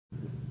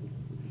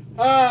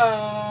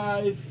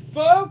Hi,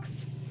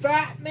 folks.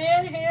 Fat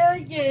Man here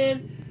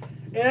again.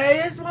 And I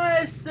just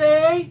want to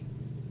say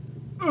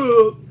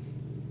uh,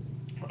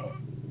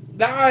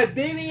 that my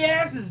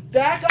BBS is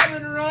back up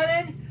and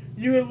running.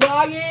 You can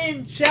log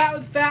in, chat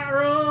with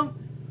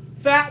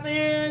Fat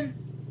Man,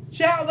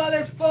 chat with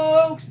other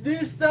folks,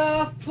 do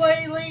stuff,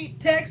 play elite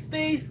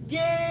text-based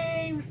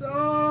games.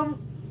 And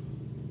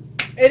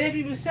if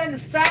you send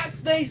Fat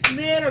Space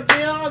Man a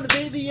mail on the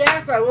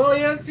BBS, I will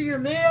answer your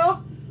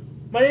mail.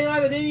 My name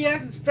on the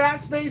BBS is Fat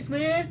Space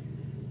Man.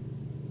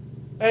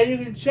 And you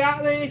can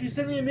chat with me if you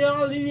send me a mail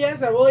on the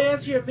BBS. I will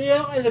answer your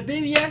mail. And the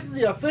BBS is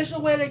the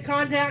official way to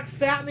contact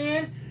Fat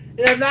Man.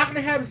 And I'm not going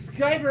to have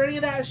Skype or any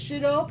of that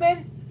shit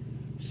open.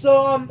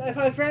 So if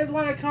my friends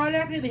want to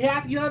contact me, they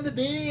have to get on the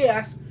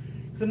BBS.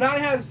 Because I'm not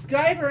going to have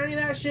Skype or any of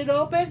that shit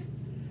open.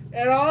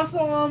 And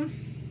also,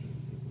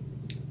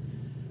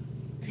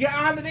 to get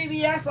on the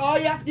BBS, all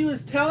you have to do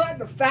is telnet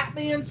to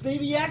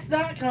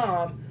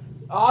fatmansbbs.com.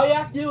 All you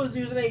have to do is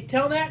use a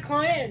telnet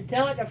client and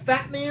telnet to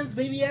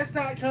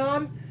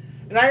fatmansbbs.com.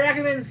 And I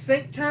recommend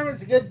SyncTerm.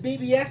 It's a good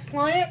BBS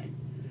client.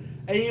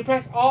 And you can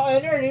press Alt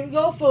Enter and you can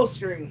go full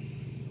screen.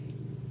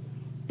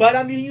 But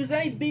you can use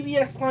any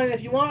BBS client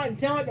if you want and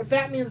telnet to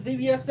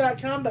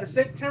fatmansbbs.com. But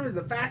SyncTerm is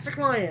the faster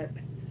client.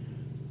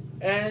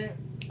 And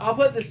I'll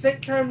put the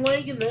SyncTerm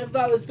link in the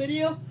info of this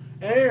video.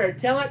 And you're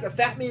telnet to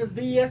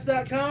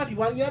fatmansbbs.com if you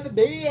want to get on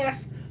the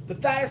BBS, the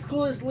fattest,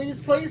 coolest,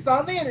 latest place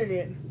on the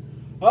internet.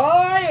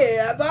 Oh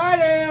yeah, bye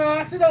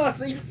now,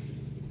 Aussie.